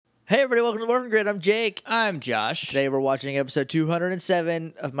Hey everybody, welcome to Morphin Grid. I'm Jake. I'm Josh. Today we're watching episode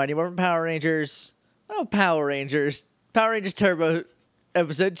 207 of Mighty Morphin Power Rangers. Oh, Power Rangers. Power Rangers Turbo,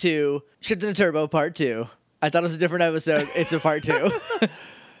 episode 2. Shipped into Turbo, part 2. I thought it was a different episode. It's a part 2.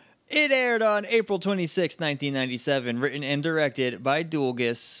 It aired on April 26, 1997, written and directed by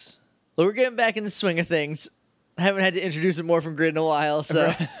Dulgus. Well, we're getting back in the swing of things. I haven't had to introduce a Morphin Grid in a while,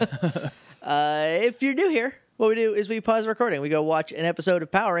 so if you're new here, what we do is we pause the recording. We go watch an episode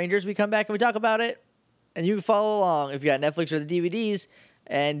of Power Rangers. We come back and we talk about it, and you can follow along if you got Netflix or the DVDs,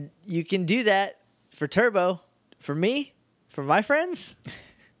 and you can do that for Turbo, for me, for my friends.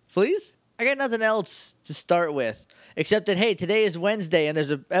 Please? I got nothing else to start with, except that, hey, today is Wednesday, and there's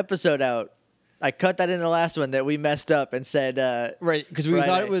an episode out. I cut that in the last one that we messed up and said... right, because we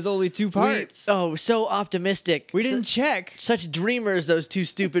thought it was only 2 parts. So optimistic. We didn't check. Such dreamers, those two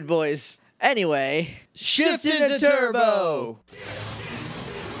stupid boys. Anyway, Shift into Turbo!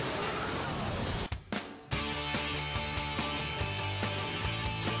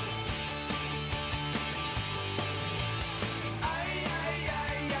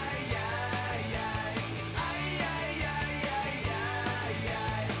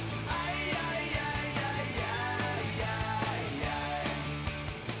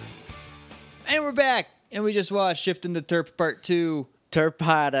 And we're back, and we just watched Shift into Turbp Part 2.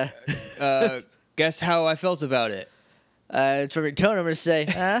 Turpada. Guess how I felt about it? From your tone, I'm going to say,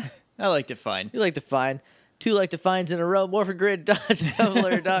 huh? I liked it fine. You like to find. 2 like to finds in a row.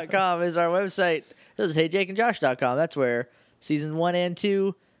 Morphingrid.tumblr.com is our website. This is heyjakeandjosh.com. That's where season 1 and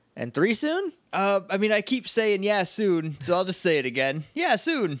 2 and 3 soon? I mean, I keep saying yeah soon, so I'll just say it again. Yeah,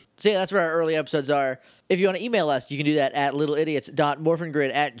 soon. So yeah, that's where our early episodes are. If you want to email us, you can do that at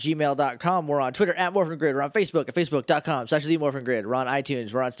littleidiots.morphingrid@gmail.com. We're on Twitter at morphingrid. We're on Facebook at facebook.com/themorphingrid. We're on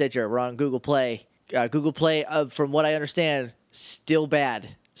iTunes. We're on Stitcher. We're on Google Play. Google Play, from what I understand, still bad.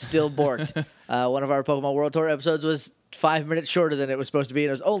 Still borked. One of our Pokemon World Tour episodes was 5 minutes shorter than it was supposed to be, and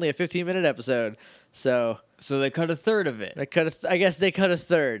it was only a 15-minute episode. So they cut a third of it. I guess they cut a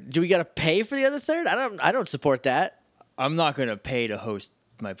third. Do we got to pay for the other third? I don't support that. I'm not going to pay to host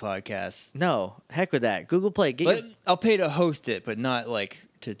my podcast. No, heck with that. Google Play. I'll pay to host it, but not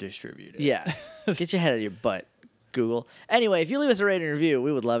to distribute it. Yeah. Get your head out of your butt, Google. Anyway, if you leave us a rating and review,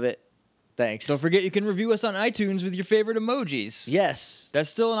 we would love it. Thanks. Don't forget you can review us on iTunes with your favorite emojis. Yes. That's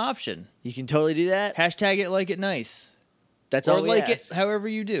still an option. You can totally do that. Hashtag it like it nice. That's all we like ask. it however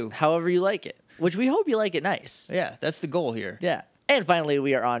you do. However you like it. Which we hope you like it nice. Yeah, that's the goal here. Yeah. And finally,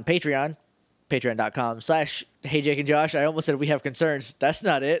 we are on Patreon. Patreon.com/HeyJakeandJosh. I almost said we have concerns. That's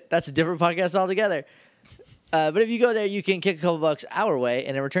not it. That's a different podcast altogether. But if you go there, you can kick a couple bucks our way,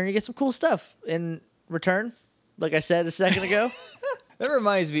 and in return, you get some cool stuff. In return, like I said a second ago. That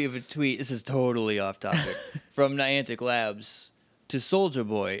reminds me of a tweet. This is totally off topic. From Niantic Labs to Soulja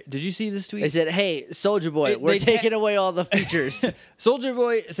Boy. Did you see this tweet? They said, hey, Soulja Boy, we're taking away all the features. Soulja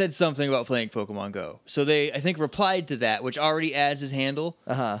Boy said something about playing Pokemon Go. So they, I think, replied to that, which already adds his handle.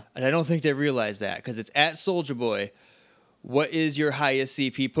 Uh-huh. And I don't think they realized that, because it's at Soulja Boy. What is your highest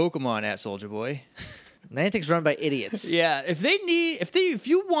CP Pokemon at Soulja Boy? Niantic's run by idiots. Yeah, if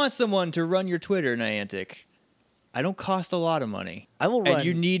you want someone to run your Twitter, Niantic, I don't cost a lot of money. I will run. And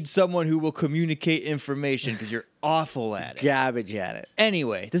you need someone who will communicate information because you're awful at it. Garbage at it.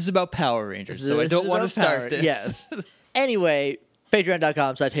 Anyway, this is about Power Rangers, so I don't want to start this. Yes. Anyway,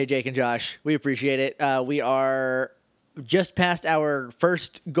 patreon.com/HeyJakeandJosh. We appreciate it. We are just past our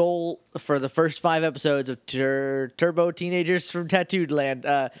first goal for the first 5 episodes of Turbo Teenagers from Tattooed Land.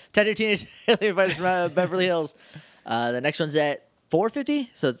 Tattooed Teenagers from Beverly Hills. The next one's at $4.50,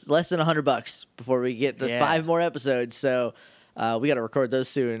 so it's less than $100 before we get the 5 more episodes. So we got to record those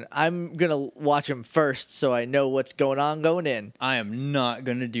soon. I'm gonna watch them first, so I know what's going on going in. I am not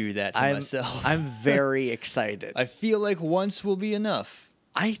gonna do that to myself. I'm very excited. I feel like once will be enough.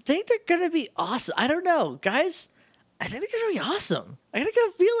 I think they're gonna be awesome. I don't know, guys. I think they're gonna be awesome. I got a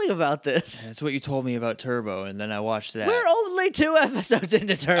good feeling about this. That's what you told me about Turbo, and then I watched that. We're only 2 episodes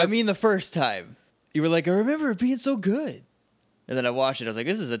into Turbo. I mean, the first time you were like, I remember it being so good. And then I watched it. I was like,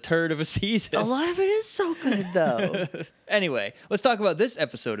 this is a turd of a season. A lot of it is so good, though. Anyway, let's talk about this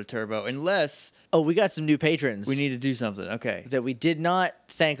episode of Turbo. Unless... Oh, we got some new patrons. We need to do something. Okay. That we did not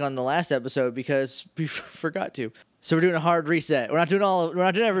thank on the last episode because we forgot to. So we're doing a hard reset. We're not doing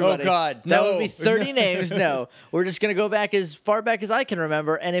everybody. Oh, God. That would be 30 names. No. We're just going to go back as far back as I can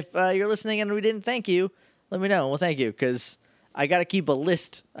remember. And if you're listening and we didn't thank you, let me know. Well, thank you, because I got to keep a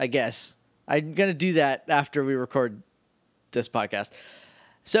list, I guess. I'm going to do that after we record this podcast.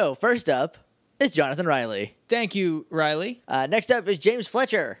 So first up is Jonathan Riley. Thank you, Riley. Next up is James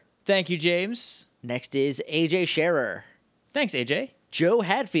Fletcher. Thank you, James. Next is AJ Scherer. Thanks, AJ. Joe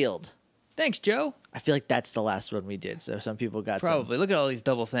Hadfield. Thanks, Joe. I feel like that's the last one we did, so some people got Probably. Look at all these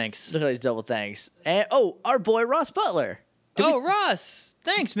double thanks. Look at these double thanks. And our boy Ross Butler. Ross.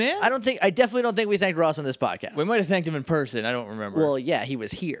 Thanks, man. I definitely don't think we thanked Ross on this podcast. We might have thanked him in person. I don't remember. Well, yeah, he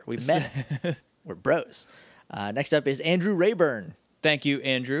was here. We met him. We're bros. Next up is Andrew Rayburn. Thank you,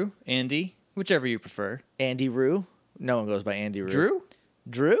 Andrew, Andy, whichever you prefer. Andy Rue. No one goes by Andy Rue.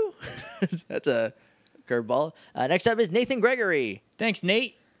 Drew? That's a curveball. Next up is Nathan Gregory. Thanks,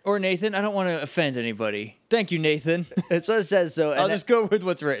 Nate. Or Nathan. I don't want to offend anybody. Thank you, Nathan. That's what it says. So I'll just go with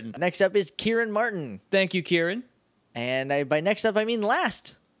what's written. Next up is Kieran Martin. Thank you, Kieran. And by next up, I mean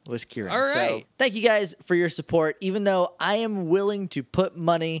last was Kieran. All right. So thank you guys for your support, even though I am willing to put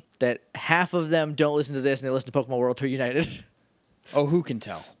money that half of them don't listen to this and they listen to Pokemon World Tour United. Oh, who can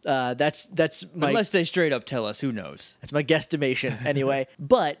tell? That's my... Unless they straight up tell us, who knows? That's my guesstimation anyway.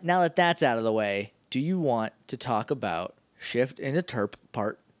 But now that that's out of the way, do you want to talk about Shift into Turbp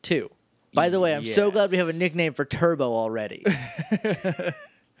Part 2? By the way, I'm so glad we have a nickname for Turbo already.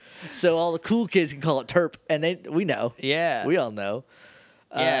 So all the cool kids can call it Turbp, and we know. Yeah. We all know.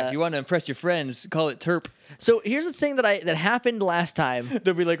 Yeah, if you want to impress your friends, call it Turbp. So here's the thing that happened last time.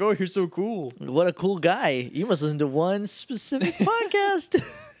 They'll be like, "Oh, you're so cool. What a cool guy. You must listen to one specific podcast."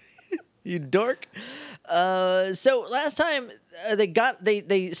 You dork. So last time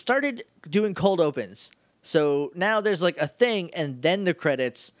they started doing cold opens. So now there's like a thing and then the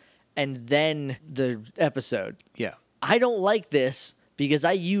credits and then the episode. Yeah. I don't like this because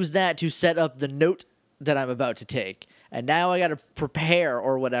I use that to set up the note that I'm about to take. And now I got to prepare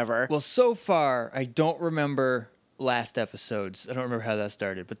or whatever. Well, so far, I don't remember last episodes. I don't remember how that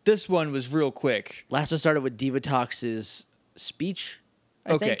started. But this one was real quick. Last one started with Divatox's speech,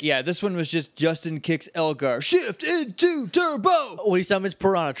 I think. Yeah, this one was just Justin kicks Elgar. Shift into Turbo! Well, he summons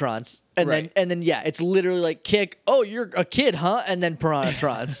Piranhatrons. And then yeah, it's literally like kick, oh, you're a kid, huh? And then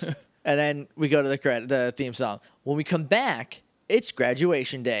Piranhatrons. And then we go to the theme song. When we come back, it's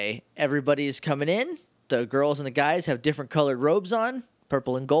graduation day. Everybody's coming in. The girls and the guys have different colored robes on,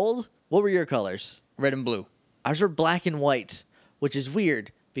 purple and gold. What were your colors? Red and blue. Ours were black and white, which is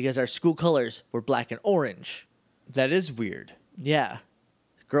weird because our school colors were black and orange. That is weird. Yeah.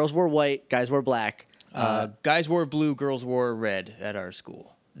 Girls wore white, guys wore black. Guys wore blue, girls wore red at our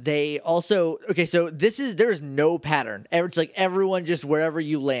school. They also so there's no pattern. It's like everyone just wherever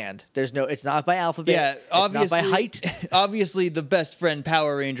you land. It's not by alphabet. Yeah, obviously, it's not by height. Obviously, the best friend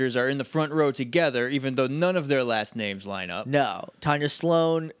Power Rangers are in the front row together, even though none of their last names line up. No, Tanya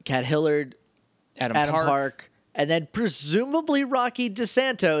Sloan, Kat Hillard, Adam Park, and then presumably Rocky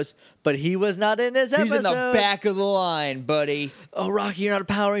DeSantos, but he was not in this episode. He's in the back of the line, buddy. Oh, Rocky, you're not a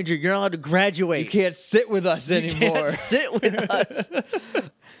Power Ranger. You're not allowed to graduate. You can't sit with us anymore. You can't sit with us.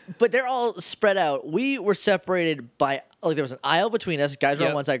 But they're all spread out. We were separated by, like, there was an aisle between us. Guys were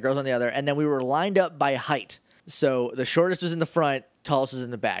on one side, girls on the other. And then we were lined up by height. So the shortest was in the front, tallest was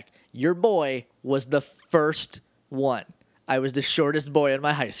in the back. Your boy was the first one. I was the shortest boy in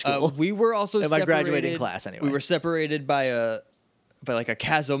my high school. We were also in my graduating class, anyway. We were separated by like a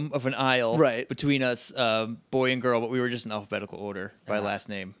chasm of an aisle between us, boy and girl, but we were just in alphabetical order by last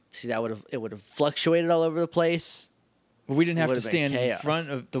name. See, it would have fluctuated all over the place. But we didn't have to stand in front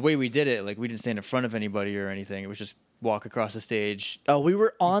of the way we did it. Like, we didn't stand in front of anybody or anything. It was just walk across the stage. Oh, we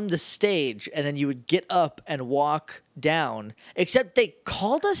were on the stage, and then you would get up and walk down. Except they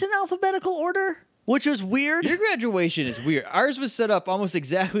called us in alphabetical order, which was weird. Your graduation is weird. Ours was set up almost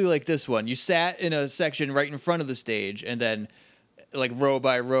exactly like this one. You sat in a section right in front of the stage, and then, like, row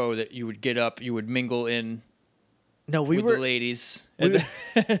by row that you would get up, you would mingle in. No, with the ladies.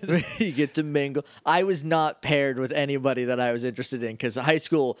 You get to mingle. I was not paired with anybody that I was interested in because high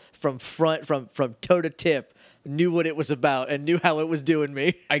school, from toe to tip, knew what it was about and knew how it was doing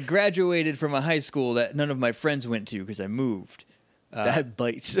me. I graduated from a high school that none of my friends went to because I moved. That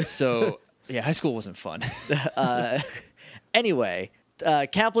bites. So, yeah, high school wasn't fun. Anyway,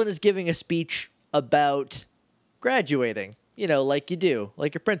 Kaplan is giving a speech about graduating. You know, like you do,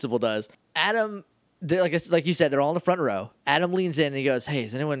 like your principal does. Adam... Like you said, they're all in the front row. Adam leans in and he goes, "Hey,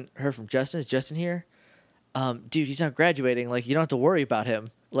 has anyone heard from Justin? Is Justin here? Dude, he's not graduating. Like, you don't have to worry about him.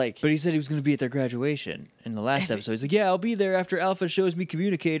 Like, but he said he was going to be at their graduation in the last episode. He's like, yeah, I'll be there after Alpha shows me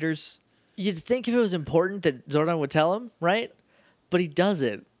communicators. You'd think if it was important that Zordon would tell him, right? But he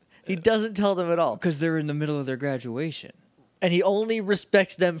doesn't. He doesn't tell them at all because they're in the middle of their graduation. And he only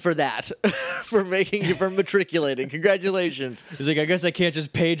respects them for that, for matriculating. Congratulations. He's like, I guess I can't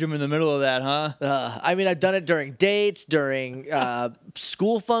just page him in the middle of that, huh? I mean, I've done it during dates, during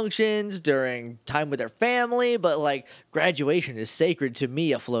school functions, during time with their family, but, like, graduation is sacred to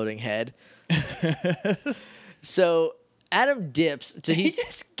me, a floating head. So Adam dips. So he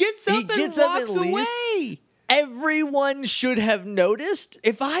just gets up and walks away. Everyone should have noticed.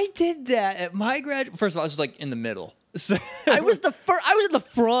 If I did that at my first of all, I was just like in the middle. So I was I was in the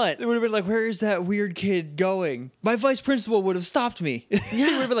front. It would have been like, where is that weird kid going? My vice principal would have stopped me. Yeah. He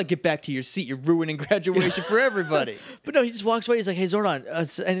would have been like, get back to your seat. You're ruining graduation for everybody. But no, he just walks away. He's like, hey,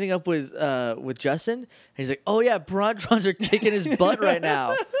 Zordon, anything up with Justin? And he's like, oh, yeah, Pirantrons are kicking his butt right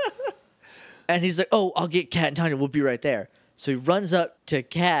now. And he's like, oh, I'll get Kat and Tanya. We'll be right there. So he runs up to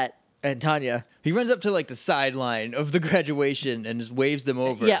Kat and Tanya. He runs up to like the sideline of the graduation and just waves them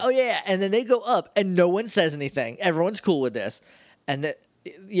over. Yeah, oh yeah, and then they go up, and no one says anything. Everyone's cool with this, and then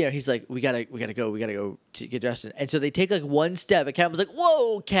he's like, we gotta go to get Justin. And so they take like one step, and Kat was like,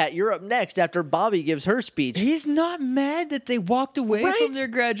 whoa, Kat, you're up next after Bobby gives her speech. He's not mad that they walked away from their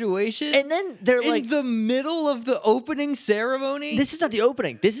graduation, and then they're like in the middle of the opening ceremony. This is not the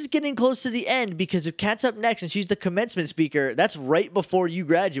opening. This is getting close to the end because if Kat's up next and she's the commencement speaker, that's right before you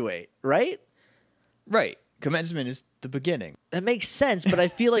graduate, right? Right. Commencement is the beginning. That makes sense, but I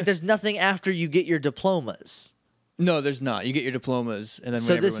feel like there's nothing after you get your diplomas. No, there's not. You get your diplomas, and then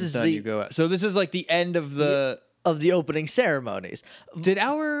So when everyone's done, you go out. So this is like the end of the opening ceremonies. Did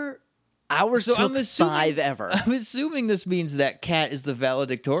ours so took 5 ever? I'm assuming this means that Kat is the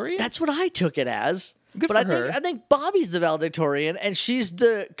valedictorian? That's what I took it as. Good but for her. I think Bobby's the valedictorian, and she's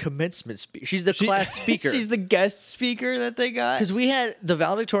the commencement speaker. She's the class speaker. She's the guest speaker that they got. Because we had the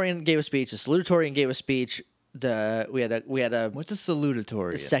valedictorian gave a speech, the salutatorian gave a speech. We had a what's a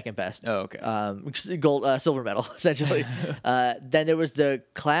salutatorian? Second best. Oh, okay. Gold, silver medal essentially. Then there was the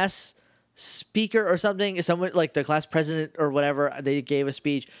class speaker or something. Someone like the class president or whatever. They gave a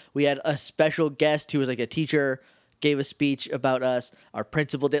speech. We had a special guest who was like a teacher. Gave a speech about us. Our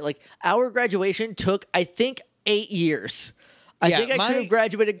principal did. Like, our graduation took, I think, 8 years. I think I could have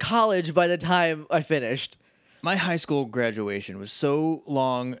graduated college by the time I finished. My high school graduation was so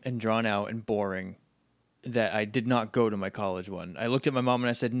long and drawn out and boring that I did not go to my college one. I looked at my mom and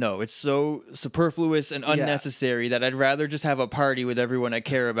I said, no, it's so superfluous and unnecessary that I'd rather just have a party with everyone I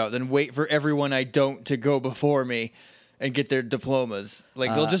care about than wait for everyone I don't to go before me and get their diplomas.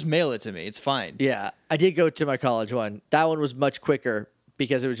 Like, they'll just mail it to me. It's fine. Yeah. I did go to my college one. That one was much quicker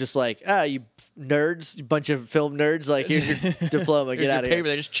because it was just like, you nerds, a bunch of film nerds, like, here's your diploma, get out of here.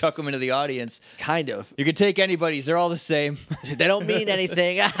 They just chuck them into the audience. Kind of. You can take anybody's. They're all the same. They don't mean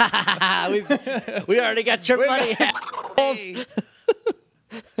anything. we already got your money.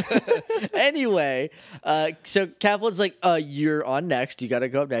 Anyway, so Kaplan's like, you're on next. You got to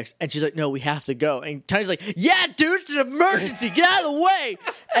go up next. And she's like, no, we have to go. And Tiny's like, yeah, dude, it's an emergency. Get out of the way.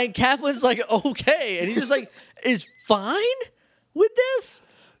 And Kaplan's like, okay. And he just like is fine with this.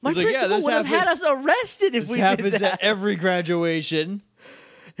 My principal would have had us arrested if we did that. This happens at every graduation.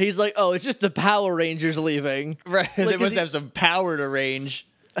 He's like, oh, it's just the Power Rangers leaving. Right. Like, they must have some power to range.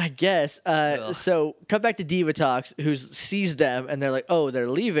 I guess. So come back to Diva Talks, who sees them, and they're like, oh, they're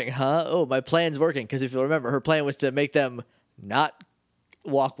leaving, huh? Oh, my plan's working. Because if you'll remember, her plan was to make them not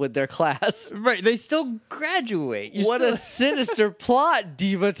walk with their class. Right. They still graduate. A sinister plot,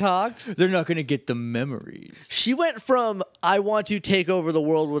 Diva Talks. They're not going to get the memories. She went from, I want to take over the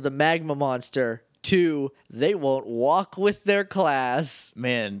world with a magma monster, to they won't walk with their class.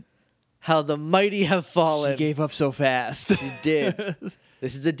 Man. How the mighty have fallen. She gave up so fast. She did.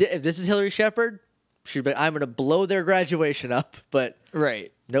 If this is Hillary Shepard, she'd be, I'm going to blow their graduation up. But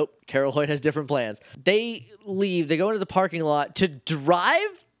right. Nope. Carol Hoyt has different plans. They leave. They go into the parking lot to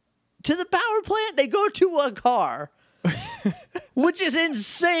drive to the power plant. They go to a car, which is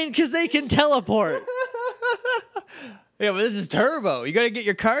insane because they can teleport. Yeah, but this is Turbo. You got to get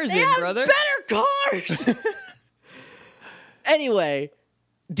your cars in, brother. Better cars. Anyway.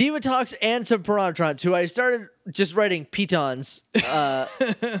 Diva Talks and some Pirantrons, who I started just writing pitons,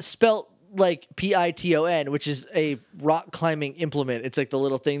 spelt like Piton, which is a rock climbing implement. It's like the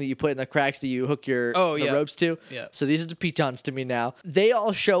little thing that you put in the cracks that you hook your ropes to. Yeah. So these are the pitons to me now. They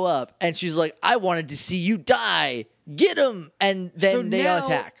all show up, and she's like, I wanted to see you die. Get them. And then they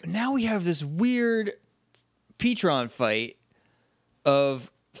attack. Now we have this weird Pitron fight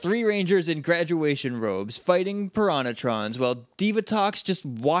of 3 Rangers in graduation robes fighting Piranatrons while Diva Talks just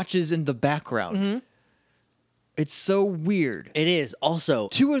watches in the background. Mm-hmm. It's so weird. It is. Also,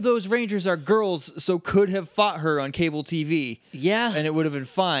 2 of those Rangers are girls, so could have fought her on cable TV. Yeah. And it would have been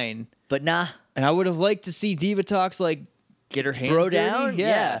fine. But nah. And I would have liked to see Diva Talks, like, get her hands throw dirty. Down?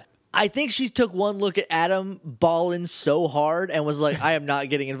 Yeah. I think she took one look at Adam balling so hard and was like, I am not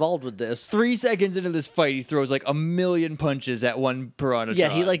getting involved with this. 3 seconds into this fight, he throws like 1,000,000 punches at one Piranatron. Yeah,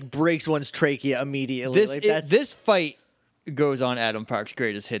 he like breaks one's trachea immediately. This fight goes on Adam Park's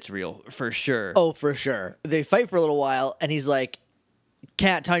greatest hits reel for sure. Oh, for sure. They fight for a little while, and he's like,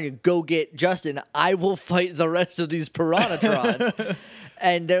 Kat, Tanya, go get Justin. I will fight the rest of these Piranhatrons.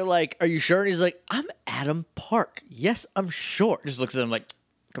 And they're like, are you sure? And he's like, I'm Adam Park. Yes, I'm sure. Just looks at him like,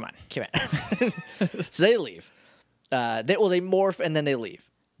 come on. So they leave. They morph, and then they leave.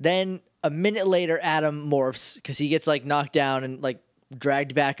 Then a minute later, Adam morphs because he gets like knocked down and like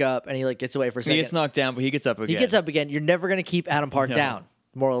dragged back up, and he like gets away for a second. He gets knocked down, but he gets up again. You're never going to keep Adam Park down.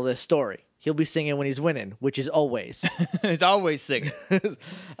 Moral of this story. He'll be singing when he's winning, which is always. He's always singing.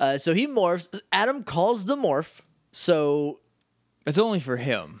 So he morphs. Adam calls the morph. So it's only for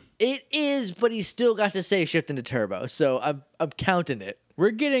him. It is, but he's still got to say shift into turbo. So I'm counting it.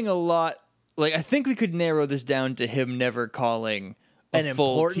 We're getting a lot. Like, I think we could narrow this down to him never calling a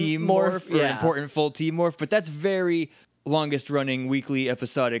full team morph or an important full team morph, but that's very longest running weekly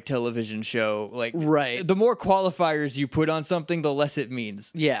episodic television show. Like, right. The more qualifiers you put on something, the less it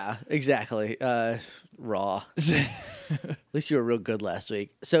means. Yeah, exactly. Raw. At least you were real good last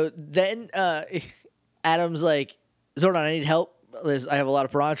week. So then Adam's like, Zordon, I need help. I have a lot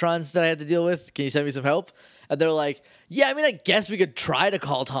of Piranhatrons that I had to deal with. Can you send me some help? And they're like, yeah, I mean, I guess we could try to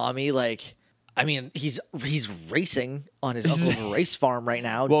call Tommy. Like, I mean, he's racing on his uncle's race farm right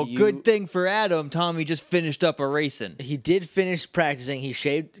now. Well, good thing for Adam, Tommy just finished up a racing. He did finish practicing. He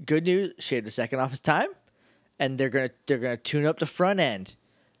shaved. Good news, shaved a second off his time, and they're gonna tune up the front end.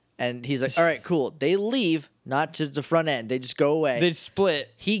 And he's like, all right, cool. They leave, not to the front end. They just go away. They split.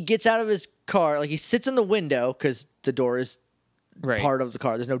 He gets out of his car, like he sits in the window because the door is part of the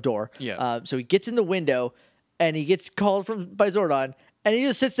car. There's no door. Yeah. So he gets in the window, and he gets called by Zordon. And he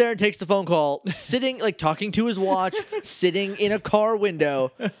just sits there and takes the phone call, sitting, like, talking to his watch, sitting in a car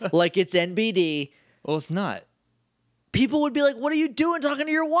window like it's NBD. Well, it's not. People would be like, what are you doing talking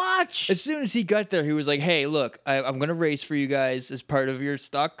to your watch? As soon as he got there, he was like, hey, look, I'm going to race for you guys as part of your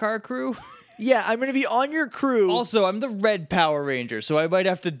stock car crew. Yeah, I'm going to be on your crew. Also, I'm the red Power Ranger, so I might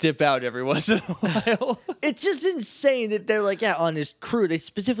have to dip out every once in a while. It's just insane that they're like, yeah, on his crew. They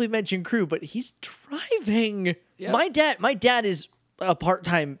specifically mention crew, but he's driving. Yep. My dad is a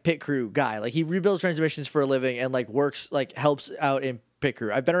part-time pit crew guy. Like, he rebuilds transmissions for a living and like works, like helps out in pit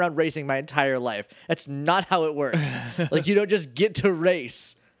crew. I've been around racing my entire life. That's not how it works. Like, you don't just get to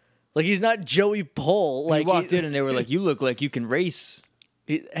race. Like, he's not Joey Pole. Like, he walked in and they were like, you look like you can race.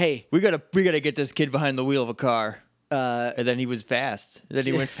 Hey, we gotta get this kid behind the wheel of a car. And then he was fast. Then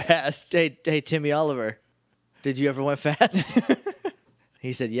he went fast. Hey, Timmy Oliver, did you ever went fast?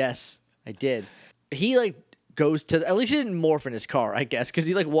 He said, yes, I did. He like goes to, at least he didn't morph in his car, I guess, because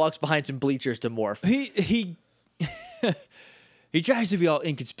he like walks behind some bleachers to morph. He he tries to be all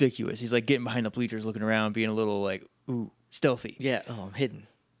inconspicuous. He's like getting behind the bleachers, looking around, being a little like, ooh, stealthy. Yeah, I'm hidden.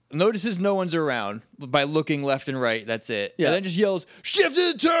 Notices no one's around by looking left and right. That's it. Yeah. And then just yells, shift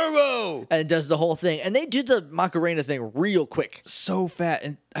to the turbo! And does the whole thing. And they do the Macarena thing real quick. So fat.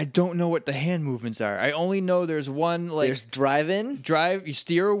 And I don't know what the hand movements are. I only know there's one, like... There's drive, you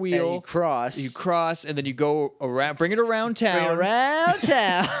steer a wheel. And you cross. And then you go around, bring it around town.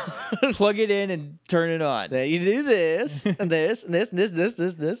 Plug it in and turn it on. Then you do this, and this, and this, and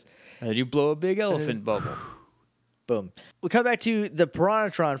this. And then you blow a big elephant bubble. Boom. We come back to the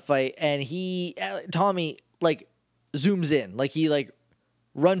Piranhatron fight, and Tommy, like, zooms in. Like, he, like,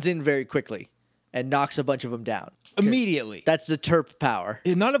 runs in very quickly and knocks a bunch of them down. Immediately. That's the Turbp power.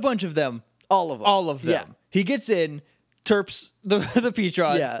 Not a bunch of them. All of them. All of them. Yeah. He gets in, Turps the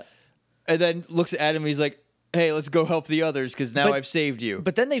Peatrods, and then looks at him, and he's like, hey, let's go help the others, because now I've saved you.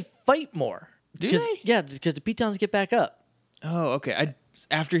 But then they fight more. Do they? Yeah, because the Petons get back up. Oh, okay.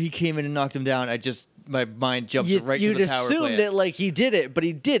 After he came in and knocked him down, my mind jumps right to the power plant. You'd assume that, like, he did it, but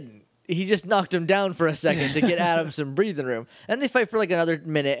he didn't. He just knocked him down for a second to get Adam some breathing room. And they fight for, like, another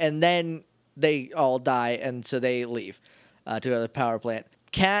minute, and then they all die, and so they leave to go to the power plant.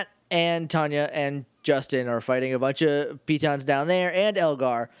 Kat and Tanya and Justin are fighting a bunch of Petons down there, and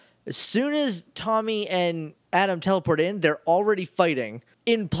Elgar. As soon as Tommy and Adam teleport in, they're already fighting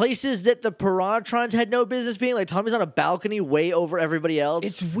in places that the Piranhatrons had no business being. Like, Tommy's on a balcony way over everybody else.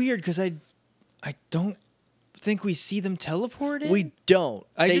 It's weird because I don't think we see them teleport in. We don't.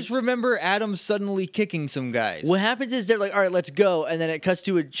 I just remember Adam suddenly kicking some guys. What happens is they're like, all right, let's go. And then it cuts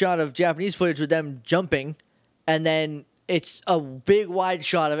to a shot of Japanese footage with them jumping. And then it's a big wide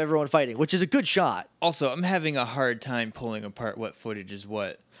shot of everyone fighting, which is a good shot. Also, I'm having a hard time pulling apart what footage is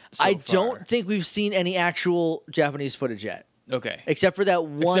what. I don't think we've seen any actual Japanese footage yet. Okay. Except for that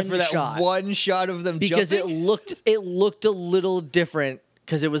one shot of them because jumping? it looked a little different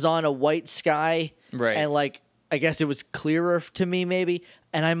because it was on a white sky. Right. And like I guess it was clearer to me maybe,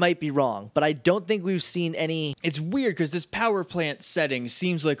 and I might be wrong, but I don't think we've seen any. It's weird because this power plant setting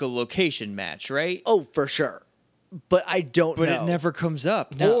seems like a location match, right? Oh, for sure. But I don't know. But it never comes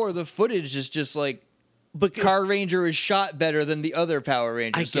up. No. Or the footage is just like, But Car Ranger is shot better than the other Power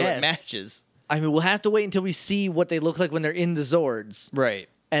Rangers, so guess. it matches. I mean, we'll have to wait until we see what they look like when they're in the Zords. Right.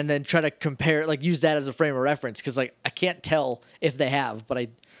 And then try to compare, like, use that as a frame of reference. Because, like, I can't tell if they have, but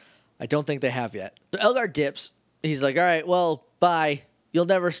I don't think they have yet. So Elgar dips. He's like, all right, well, bye. You'll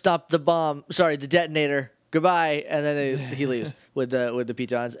never stop the bomb. Sorry, the detonator. Goodbye. And then he leaves with the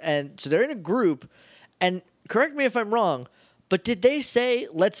pitons. And so they're in a group. And correct me if I'm wrong, but did they say,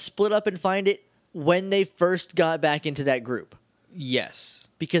 let's split up and find it when they first got back into that group? Yes.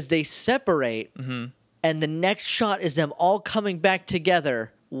 Because they separate, and the next shot is them all coming back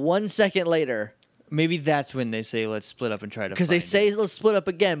together 1 second later. Maybe that's when they say, let's split up and try to find it. Because they say, let's split up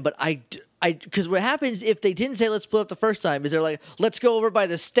again, but because what happens if they didn't say let's split up the first time is they're like, let's go over by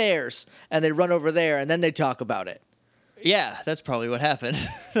the stairs, and they run over there, and then they talk about it. Yeah, that's probably what happened.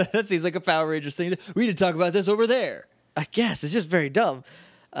 That seems like a Power Rangers thing. We need to talk about this over there. I guess. It's just very dumb.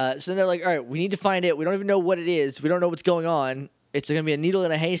 So they're like, all right, we need to find it. We don't even know what it is. We don't know what's going on. It's going to be a needle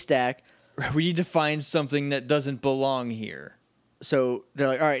in a haystack. We need to find something that doesn't belong here. So they're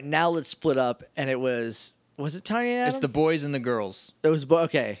like, all right, now let's split up. And it was it Tanya and Adam? It's the boys and the girls. It was,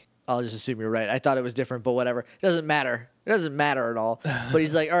 okay. I'll just assume you're right. I thought it was different, but whatever. It doesn't matter. It doesn't matter at all. But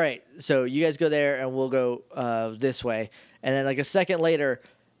he's like, all right, so you guys go there and we'll go this way. And then like a second later,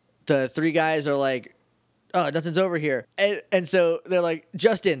 the three guys are like, oh, nothing's over here. And so they're like,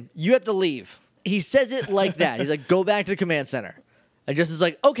 Justin, you have to leave. He says it like that. He's like, go back to the command center. And Justin's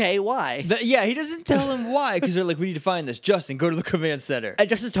like, okay, why? Yeah, he doesn't tell him why, because they're like, we need to find this. Justin, go to the command center. And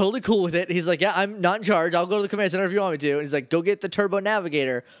Justin's totally cool with it. He's like, yeah, I'm not in charge. I'll go to the command center if you want me to. And he's like, go get the Turbo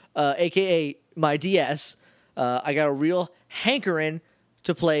Navigator, a.k.a. my DS. I got a real hankering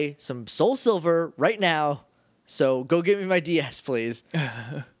to play some Soul Silver right now. So go get me my DS, please.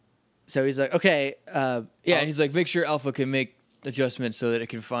 So he's like, okay. And he's like, make sure Alpha can make adjustments so that it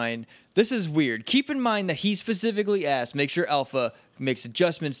can find. This is weird. Keep in mind that he specifically asked, make sure Alpha makes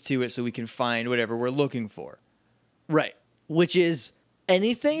adjustments to it so we can find whatever we're looking for. Right. Which is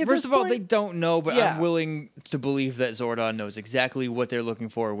anything at First this of all, point? they don't know, but Yeah. I'm willing to believe that Zordon knows exactly what they're looking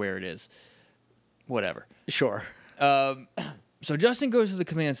for, where it is. Whatever. Sure. So Justin goes to the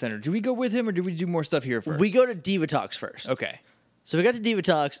command center. Do we go with him or do we do more stuff here first? We go to Diva Talks first. Okay. So we got to Diva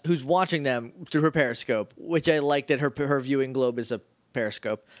Talks, who's watching them through her Periscope, which I like that her viewing globe is a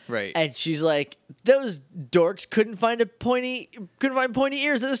Periscope. Right. And she's like, those dorks couldn't find pointy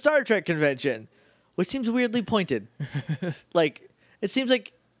ears at a Star Trek convention, which seems weirdly pointed. Like, it seems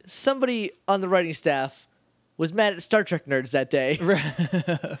like somebody on the writing staff was mad at Star Trek nerds that day.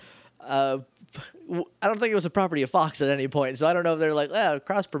 I don't think it was a property of Fox at any point, so I don't know if they're like,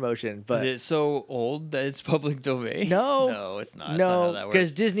 cross promotion. But is it so old that it's public domain? No, it's not. No, because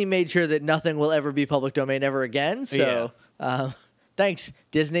because Disney made sure that nothing will ever be public domain ever again. So, thanks,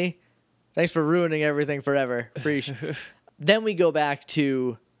 Disney. Thanks for ruining everything forever. Then we go back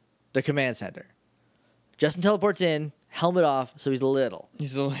to the command center. Justin teleports in, helmet off, so he's little.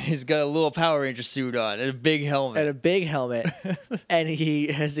 He's got a little Power Ranger suit on and a big helmet. And he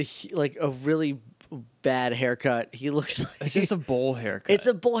has a really bad haircut. He looks like It's just a bowl haircut. It's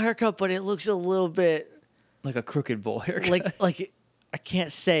a bowl haircut, but it looks a little bit like a crooked bowl haircut. like I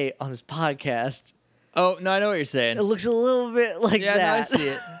can't say on this podcast. Oh no, I know what you're saying. It looks a little bit like that. Yeah, no, I see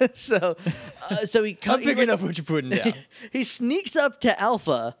it. so he I'm picking up what you're putting down. He sneaks up to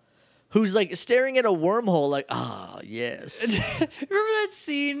Alpha, who's like staring at a wormhole, like, yes. Remember that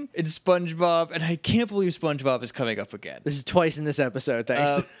scene in SpongeBob? And I can't believe SpongeBob is coming up again. This is twice in this episode,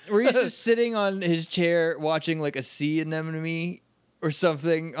 thanks. Where he's just sitting on his chair watching like a sea anemone or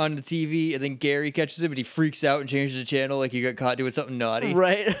something on the TV, and then Gary catches him and he freaks out and changes the channel like he got caught doing something naughty.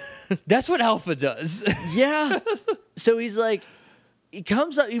 Right. That's what Alpha does. Yeah. So he's like, he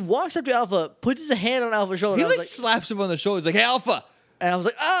comes up, he walks up to Alpha, puts his hand on Alpha's shoulder. He and like slaps him on the shoulder. He's like, hey, Alpha. And I was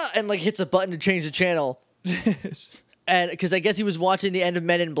like, and like hits a button to change the channel. And because I guess he was watching the end of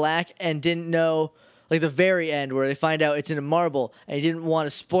Men in Black and didn't know, like the very end where they find out it's in a marble, and he didn't want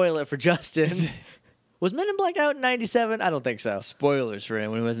to spoil it for Justin. Was Men in Black out in 97? I don't think so. Spoilers for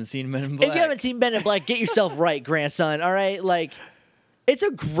anyone who hasn't seen Men in Black. If you haven't seen Men in Black, get yourself right, grandson. All right, like it's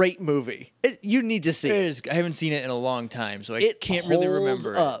a great movie. You need to see it. It is. I haven't seen it in a long time, so I can't really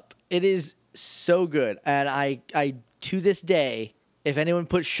remember up. It is so good, and I to this day, if anyone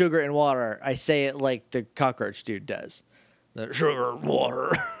puts sugar in water, I say it like the cockroach dude does. The sugar and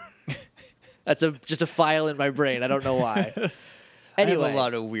water. That's just a file in my brain. I don't know why. Anyway, I have a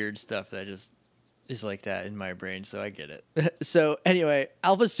lot of weird stuff that just is like that in my brain, so I get it. So anyway,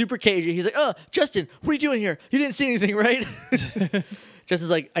 Alpha's super cagey. He's like, Justin, what are you doing here? You didn't see anything, right? Justin's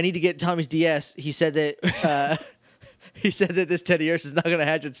like, I need to get Tommy's DS. He said that this Teddy Ursa is not going to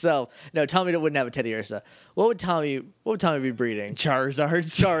hatch itself. No, Tommy wouldn't have a Teddy Ursa. What would Tommy be breeding?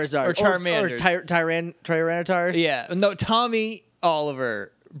 Charizard. Or Charmanders. Or Tyrannotars? Yeah. No, Tommy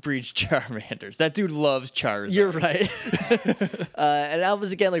Oliver breeds Charmanders. That dude loves Charizard. You're right. And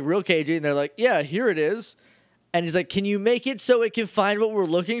Alpha's again like real cagey, and they're like, yeah, here it is. And he's like, can you make it so it can find what we're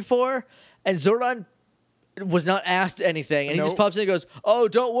looking for? And Zordon was not asked anything, and he just pops in and goes, oh,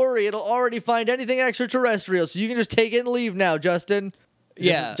 don't worry, it'll already find anything extraterrestrial, so you can just take it and leave now, Justin.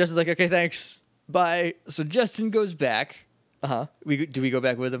 Yeah. Justin's like, okay, thanks. Bye. So Justin goes back. Uh-huh. Do we go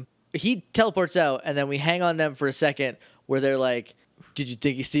back with him? He teleports out, and then we hang on them for a second where they're like, did you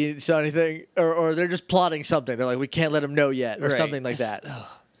think he saw anything? Or they're just plotting something. They're like, we can't let him know yet, or something like that.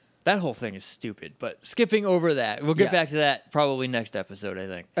 That whole thing is stupid, but skipping over that. We'll get back to that probably next episode, I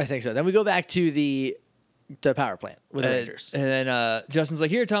think. I think so. Then we go back to the power plant with the Rangers. And then Justin's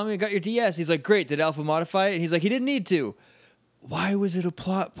like, here, Tommy, I got your DS. He's like, great. Did Alpha modify it? And he's like, he didn't need to. Why was it a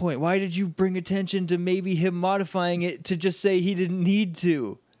plot point? Why did you bring attention to maybe him modifying it to just say he didn't need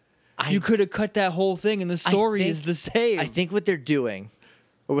to? You could have cut that whole thing, and the story is the same. I think what they're doing,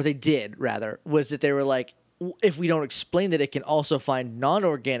 or what they did, rather, was that they were like, if we don't explain that it can also find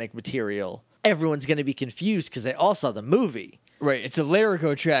non-organic material, everyone's going to be confused because they all saw the movie. Right. It's a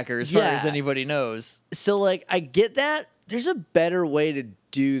Larico tracker as far as anybody knows. So, like, I get that. There's a better way to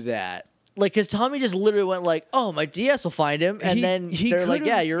do that. Like, because Tommy just literally went like, oh, my DS will find him. And then they're like,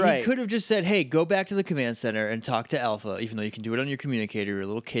 yeah, you're right. He could have just said, hey, go back to the command center and talk to Alpha, even though you can do it on your communicator. You're a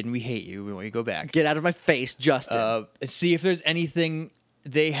little kid and we hate you. We want you to go back. Get out of my face, Justin. And see if there's anything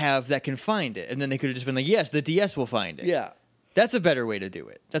they have that can find it. And then they could have just been like, yes, the DS will find it. Yeah. That's a better way to do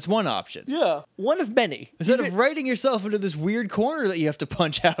it. That's one option. Yeah. One of many. Instead of writing yourself into this weird corner that you have to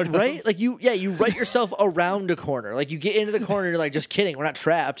punch out of. Right? Like, you write yourself around a corner. Like, you get into the corner and you're like, just kidding, we're not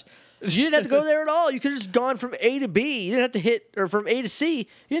trapped. You didn't have to go there at all. You could have just gone from A to B. You didn't have to hit, or from A to C.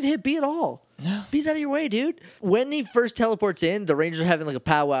 You didn't hit B at all. No. B's out of your way, dude. When he first teleports in, the Rangers are having like a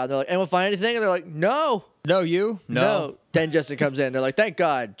powwow. They're like, anyone find anything? And they're like, no. No, you? No. Then Justin comes in. They're like, thank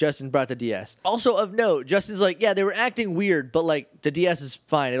God, Justin brought the DS. Also of note, Justin's like, yeah, they were acting weird, but like the DS is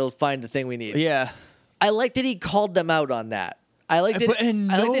fine. It'll find the thing we need. Yeah. I like that he called them out on that. I like that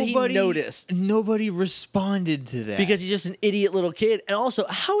he noticed. Nobody responded to that. Because he's just an idiot little kid. And also,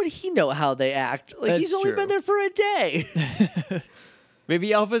 how would he know how they act? Like, he's only been there for a day.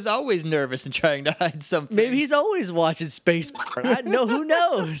 Maybe Alpha's always nervous and trying to hide something. Maybe he's always watching space porn. Who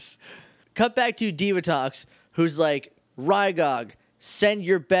knows? Cut back to Divatox, who's like, Rygog, send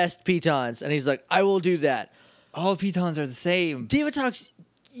your best pitons. And he's like, I will do that. All pitons are the same. Divatox,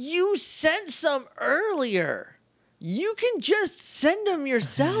 you sent some earlier. You can just send them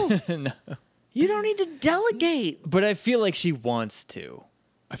yourself. No. You don't need to delegate. But I feel like she wants to.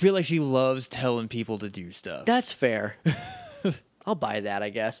 I feel like she loves telling people to do stuff. That's fair. I'll buy that,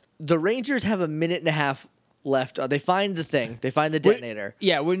 I guess. The Rangers have a minute and a half left. They find the thing. They find the detonator.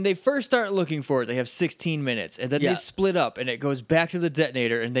 When they first start looking for it, they have 16 minutes. And then they split up, and it goes back to the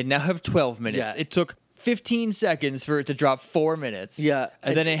detonator, and they now have 12 minutes. Yeah. It took 15 seconds for it to drop 4 minutes. Yeah.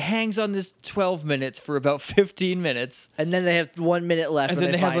 And then it hangs on this 12 minutes for about 15 minutes. And then they have 1 minute left. And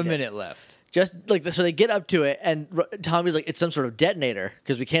then they have a minute left. Just like, so they get up to it, and Tommy's like, it's some sort of detonator,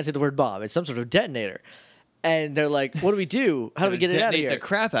 because we can't say the word bomb. It's some sort of detonator. And they're like, what do we do? How do we get it out of here? Detonate the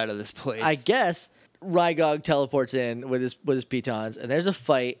crap out of this place. I guess Rygog teleports in with his pitons, and there's a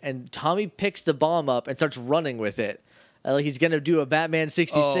fight, and Tommy picks the bomb up and starts running with it. Like he's going to do a Batman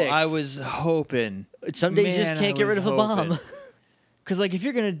 66. Oh, I was hoping. Some days you just can't get rid of a bomb. Because, like, if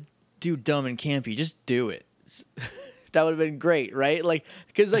you're going to do dumb and campy, just do it. That would have been great, right? Like,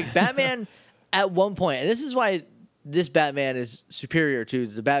 because, like, Batman at one point, and this is why this Batman is superior to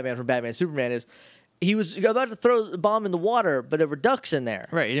the Batman from Batman Superman, is he was about to throw the bomb in the water, but there were ducks in there.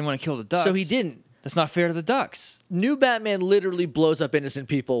 Right, he didn't want to kill the ducks. So he didn't. That's not fair to the ducks. New Batman literally blows up innocent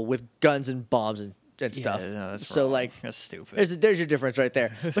people with guns and bombs and stuff. No, that's so wrong. like that's stupid. There's your difference right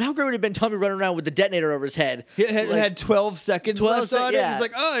there. But how great would it have been Tommy running around with the detonator over his head? He had 12 seconds left on it. He's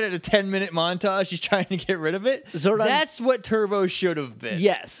like, oh, it had a 10-minute montage. He's trying to get rid of it. That's what Turbo should have been.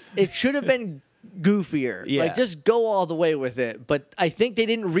 Yes, it should have been goofier. Yeah. Like, just go all the way with it. But I think they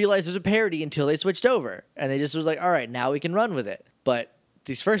didn't realize it was a parody until they switched over, and they just was like, all right, now we can run with it. But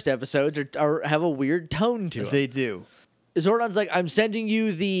these first episodes have a weird tone to them. They do. Zordon's like, I'm sending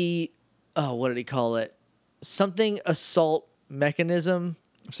you the what did he call it? Something assault mechanism.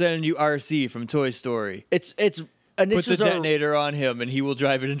 I'm sending you RC from Toy Story. It's initials the detonator on him, and he will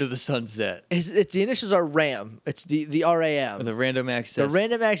drive it into the sunset. It's the initials are RAM. It's the RAM. The random access. The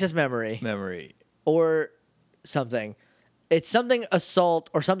random access memory. Memory. Or something. It's something assault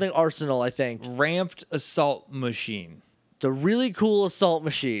or something arsenal, I think. Ramped assault machine. The really cool assault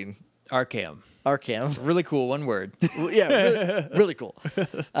machine. Arcam. Really cool, one word. Yeah, really cool.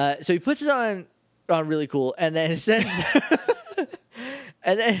 So he puts it on really cool, and then sends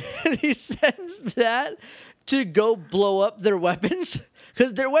and then he sends that to go blow up their weapons,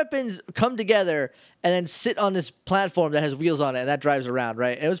 because their weapons come together and then sit on this platform that has wheels on it, and that drives around,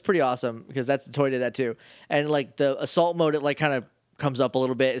 right? And it was pretty awesome, because that's the toy did that too. And like the assault mode, it like kind of comes up a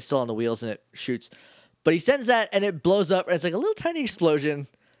little bit. It's still on the wheels and it shoots. But he sends that and it blows up, and it's like a little tiny explosion.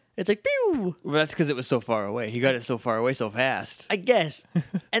 It's like, pew! Well, that's because it was so far away. He got it so far away so fast. I guess.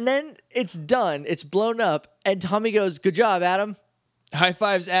 And then it's done. It's blown up. And Tommy goes, good job, Adam. High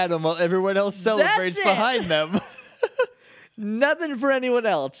fives Adam while everyone else celebrates behind them. Nothing for anyone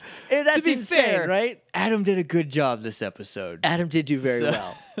else. That's to be insane, fair, right? Adam did a good job this episode. Adam did do very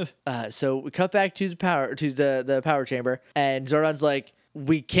well. So we cut back to the power chamber, and Zordon's like,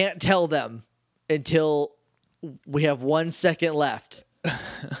 we can't tell them until we have 1 second left.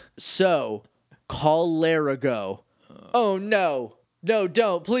 So, call Larago. Oh, no. No,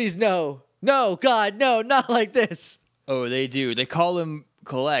 don't. Please, no. No, God, no, not like this. Oh, they do. They call him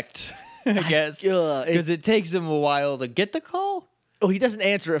Collect, I guess. Because it takes him a while to get the call. Oh, he doesn't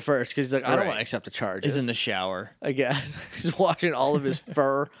answer at first because he's like, I don't want to accept the charges. He's in the shower. I guess. He's washing all of his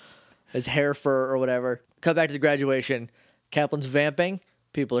fur, his hair fur or whatever. Cut back to the graduation. Kaplan's vamping.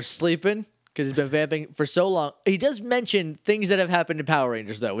 People are sleeping, because he's been vamping for so long. He does mention things that have happened in Power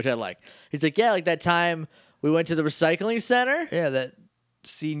Rangers, though, which I like. He's like, yeah, like that time we went to the recycling center. Yeah, that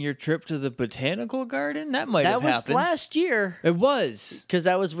senior trip to the botanical garden. That might have happened. That was last year. It was. Because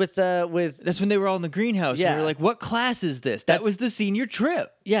that was with... That's when they were all in the greenhouse. Yeah. And we were like, what class is this? That was the senior trip.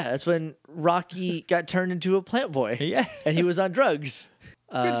 Yeah, that's when Rocky got turned into a plant boy. Yeah. And he was on drugs.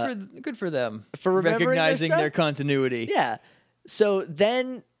 Good for them. For recognizing their continuity. Yeah. So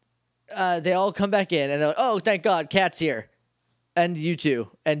then... they all come back in, and they're like, oh, thank God, Kat's here. And you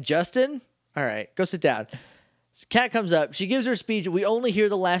two. And Justin? All right, go sit down. So Kat comes up. She gives her speech. We only hear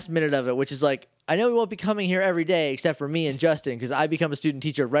the last minute of it, which is like, I know we won't be coming here every day except for me and Justin, because I become a student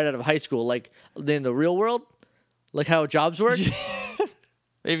teacher right out of high school, like in the real world, like how jobs work.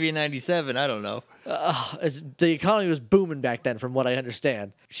 Maybe in 97, I don't know. The economy was booming back then, from what I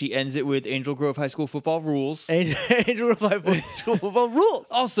understand. She ends it with Angel Grove High School football rules. Angel Grove High School football rules.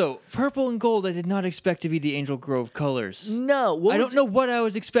 Also, purple and gold, I did not expect to be the Angel Grove colors. No. I don't know what I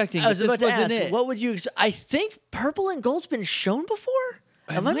was expecting. This wasn't it. What would you... I think purple and gold's been shown before?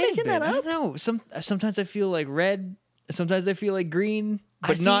 Am I making that up? I don't know. Sometimes I feel like red. Sometimes I feel like green.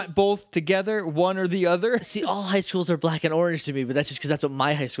 But not both together, one or the other. See, all high schools are black and orange to me, but that's just because that's what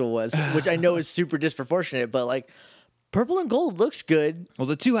my high school was, which I know is super disproportionate, but like purple and gold looks good. Well,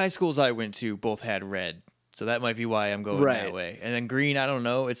 the two high schools I went to both had red, so that might be why I'm going that way. And then green, I don't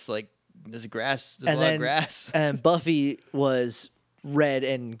know. It's like there's grass, there's a lot of grass. And Buffy was red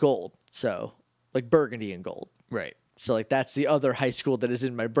and gold, so like burgundy and gold. Right. So like that's the other high school that is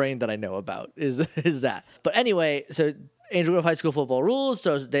in my brain that I know about is that. But anyway, so Angel Grove High School football rules,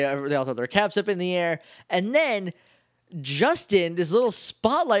 so they all throw their caps up in the air. And then Justin, this little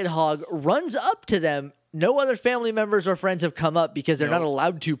spotlight hog, runs up to them. No other family members or friends have come up because they're not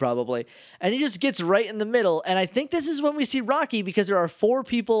allowed to, probably. And he just gets right in the middle. And I think this is when we see Rocky, because there are 4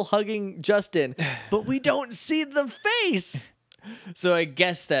 people hugging Justin, but we don't see the face. So I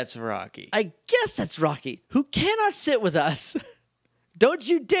guess that's Rocky. I guess that's Rocky, who cannot sit with us. Don't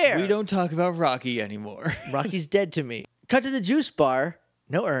you dare. We don't talk about Rocky anymore. Rocky's dead to me. Cut to the juice bar.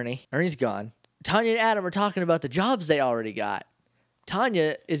 No Ernie. Ernie's gone. Tanya and Adam are talking about the jobs they already got.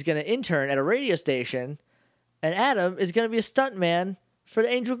 Tanya is going to intern at a radio station, and Adam is going to be a stuntman for the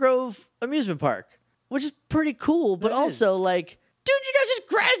Angel Grove amusement park, which is pretty cool, but also like, dude, you guys just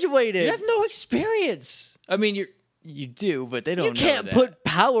graduated. You have no experience. I mean, you do, but they don't know that. You can't put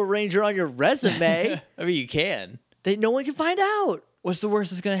Power Ranger on your resume. I mean, you can. No one can find out. What's the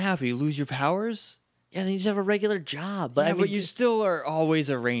worst that's going to happen? You lose your powers? Yeah, then you just have a regular job. But, but you still are always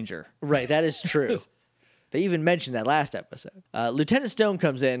a ranger. Right, that is true. They even mentioned that last episode. Lieutenant Stone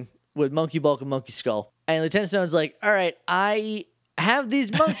comes in with Monkey Bulk and Monkey Skull. And Lieutenant Stone's like, all right, I have these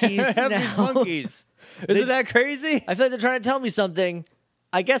monkeys I have these monkeys. Isn't that crazy? I feel like they're trying to tell me something.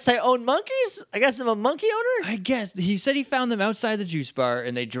 I guess I own monkeys? I guess I'm a monkey owner? I guess. He said he found them outside the juice bar,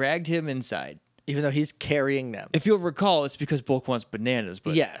 and they dragged him inside. Even though he's carrying them. If you'll recall, it's because Bulk wants bananas.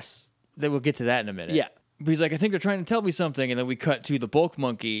 But yes. Then we'll get to that in a minute. Yeah. But he's like, I think they're trying to tell me something. And then we cut to the Bulk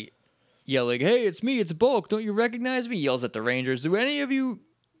monkey yelling, "Hey, it's me, it's Bulk. Don't you recognize me?" Yells at the Rangers. Do any of you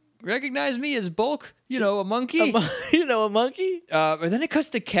recognize me as Bulk? You know, a monkey? A monkey? And then it cuts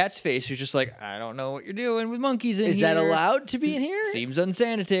to Cat's face, who's just like, I don't know what you're doing with monkeys in here. Is that allowed to be in here? Seems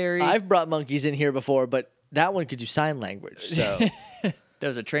unsanitary. I've brought monkeys in here before, but that one could do sign language, so... That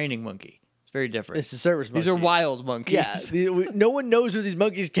was a training monkey. It's very different. It's a service monkey. These are wild monkeys. Yeah, no one knows where these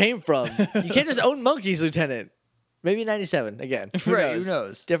monkeys came from. You can't just own monkeys, Lieutenant. Maybe 97, again. Who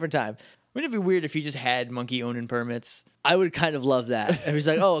knows? Different time. Wouldn't it be weird if he just had monkey owning permits? I would kind of love that. If he's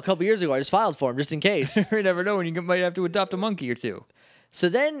like, oh, a couple years ago, I just filed for him just in case. You never know when you might have to adopt a monkey or two. So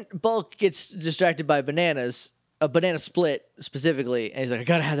then Bulk gets distracted by bananas, a banana split specifically, and he's like, I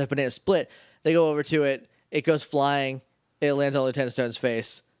gotta have that banana split. They go over to it. It goes flying. It lands on Lieutenant Stone's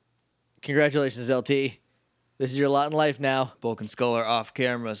face. Congratulations, LT. This is your lot in life now. Bulk and Skull are off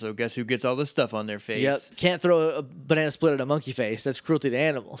camera, so guess who gets all this stuff on their face? Yep. Can't throw a banana split at a monkey face. That's cruelty to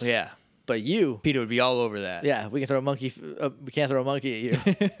animals. Yeah. But you... Peter would be all over that. Yeah, we can throw a monkey... we can't throw a monkey at you.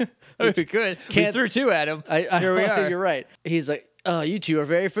 I mean, we could. We threw two at him. Here we are. You're right. He's like, oh, you two are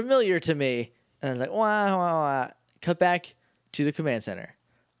very familiar to me. And I was like, wah, wah, wah. Cut back to the command center,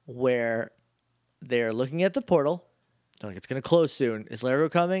 where they're looking at the portal. They're like, it's going to close soon. Is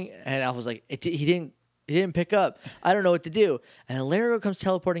Larago coming? And Alpha's like, he didn't pick up. I don't know what to do. And then Larago comes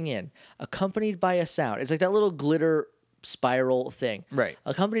teleporting in, accompanied by a sound. It's like that little glitter spiral thing. Right.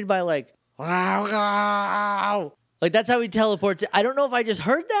 Accompanied by like, wow, wow. Like that's how he teleports. I don't know if I just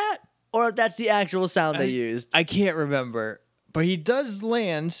heard that or if that's the actual sound they used. I can't remember. But he does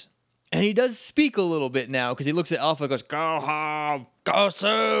land, and he does speak a little bit now, because he looks at Alpha and goes, go home. Go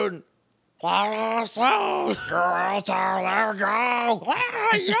soon. Go soon. Girls are there. Go.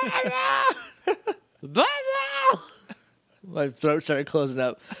 My throat started closing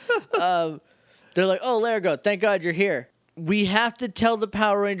up. They're like, oh, Larago, thank God you're here. We have to tell the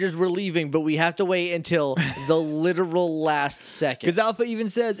Power Rangers we're leaving, but we have to wait until the literal last second. Because Alpha even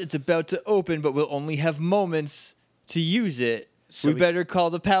says it's about to open, but we'll only have moments to use it. So we better call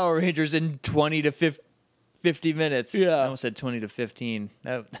the Power Rangers in 20 to 50 minutes. Yeah. I almost said 20 to 15.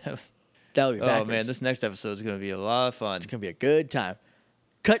 That would be backwards. Oh, man, this next episode is going to be a lot of fun. It's going to be a good time.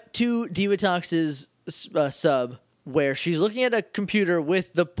 Cut to Divatox's sub, where she's looking at a computer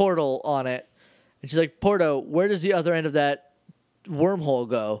with the portal on it. And she's like, Porto, where does the other end of that wormhole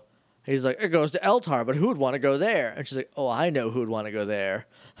go? And he's like, it goes to Eltar, but who would want to go there? And she's like, oh, I know who would want to go there.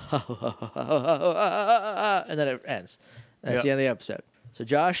 And then it ends. That's the end of the episode. So,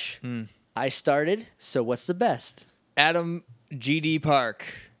 Josh, I started. So, what's the best? Adam G.D. Park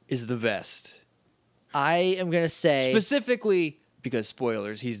is the best. I am going to say... Specifically, because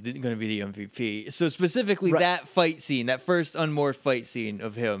spoilers, he's going to be the MVP. So, specifically, that fight scene, that first unmoored fight scene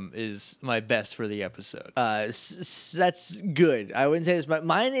of him is my best for the episode. That's good. I wouldn't say this.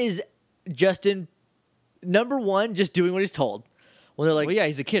 Mine is Justin, number one, just doing what he's told. When they're like, well, yeah,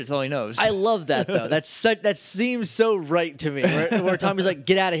 he's a kid. It's all he knows. I love that, though. That seems so right to me. Where Tommy's like,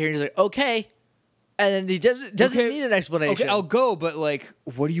 get out of here. And he's like, okay. And then he doesn't need an explanation. Okay, I'll go, but, like,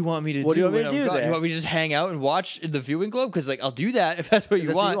 what do you want me to do? What do you want me to do there? there? Do you want me to just hang out and watch in the viewing globe? Because, like, I'll do that if that's what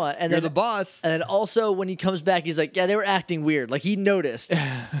you want. And you're the boss. And then also, when he comes back, he's like, yeah, they were acting weird. Like, he noticed.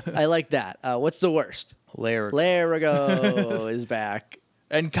 I like that. What's the worst? Larago is back.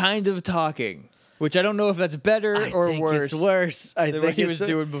 And kind of talking. Which I don't know if that's better or worse. It's worse. I think what he was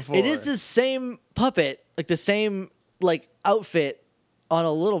doing before. It is the same puppet, like the same like outfit on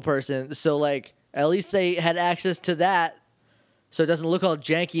a little person. So like at least they had access to that, so it doesn't look all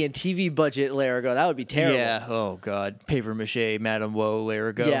janky and TV budget Larago. That would be terrible. Yeah. Oh God. Paper mache, Madame Woe,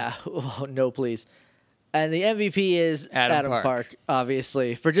 Larago. Yeah. Oh, no, please. And the MVP is Adam Park,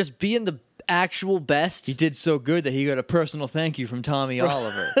 obviously, for just being the actual best. He did so good that he got a personal thank you from Tommy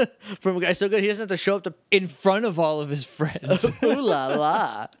Oliver. From a guy so good he doesn't have to show up in front of all of his friends. Ooh la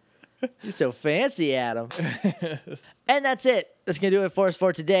la. You're so fancy, Adam. And that's it. That's going to do it for us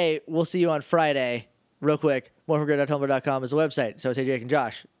for today. We'll see you on Friday. Real quick, morphingrid.tumblr.com is the website. So say Jake and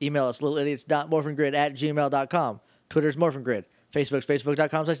Josh. Email us, littleidiots.morphingrid@gmail.com. Twitter's morphingrid. Facebook's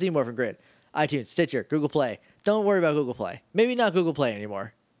facebook.com/themorphingrid. iTunes, Stitcher, Google Play. Don't worry about Google Play. Maybe not Google Play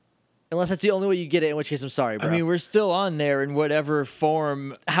anymore. Unless that's the only way you get it, in which case I'm sorry, bro. I mean, we're still on there in whatever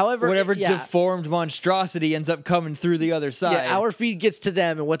form, whatever deformed monstrosity ends up coming through the other side. Yeah, our feed gets to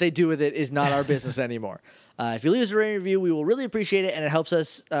them, and what they do with it is not our business anymore. If you leave us a rating review, we will really appreciate it, and it helps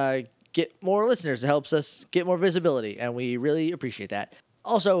us get more listeners. It helps us get more visibility, and we really appreciate that.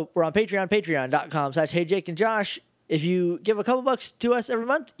 Also, we're on Patreon, patreon.com/HeyJakeandJosh. If you give a couple bucks to us every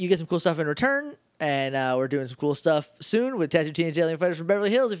month, you get some cool stuff in return. and we're doing some cool stuff soon with Tattoo Teenage Alien Fighters from Beverly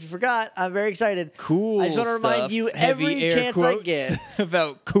Hills. If you forgot, I'm very excited. Cool. I just want to remind you every chance I get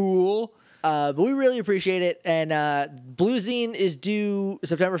about cool. But we really appreciate it. And Blue Zine is due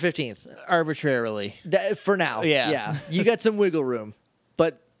September 15th. Arbitrarily. For now. Yeah. You got some wiggle room.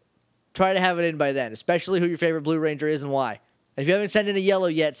 But try to have it in by then, especially who your favorite Blue Ranger is and why. And if you haven't sent in a yellow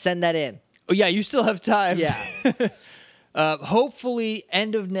yet, send that in. Oh, yeah, you still have time. Yeah. Hopefully,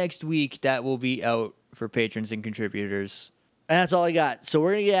 end of next week, that will be out for patrons and contributors. And that's all I got. So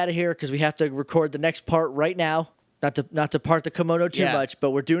we're going to get out of here because we have to record the next part right now. Not to part the kimono too much,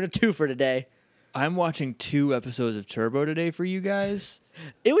 but we're doing a 2 for today. I'm watching 2 episodes of Turbp today for you guys.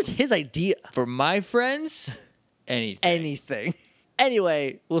 It was his idea. For my friends, anything.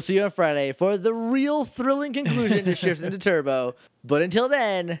 Anyway, we'll see you on Friday for the real thrilling conclusion to Shift into Turbo. But until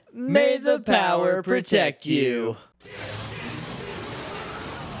then, may the power protect you.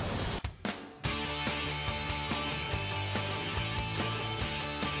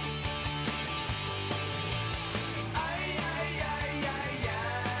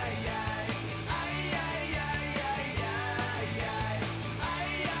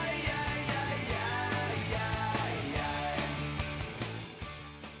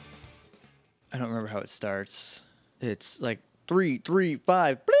 I don't remember how it starts. It's like 3, 3,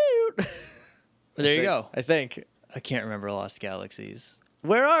 5. There you go. I think. I can't remember Lost Galaxies.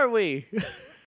 Where are we?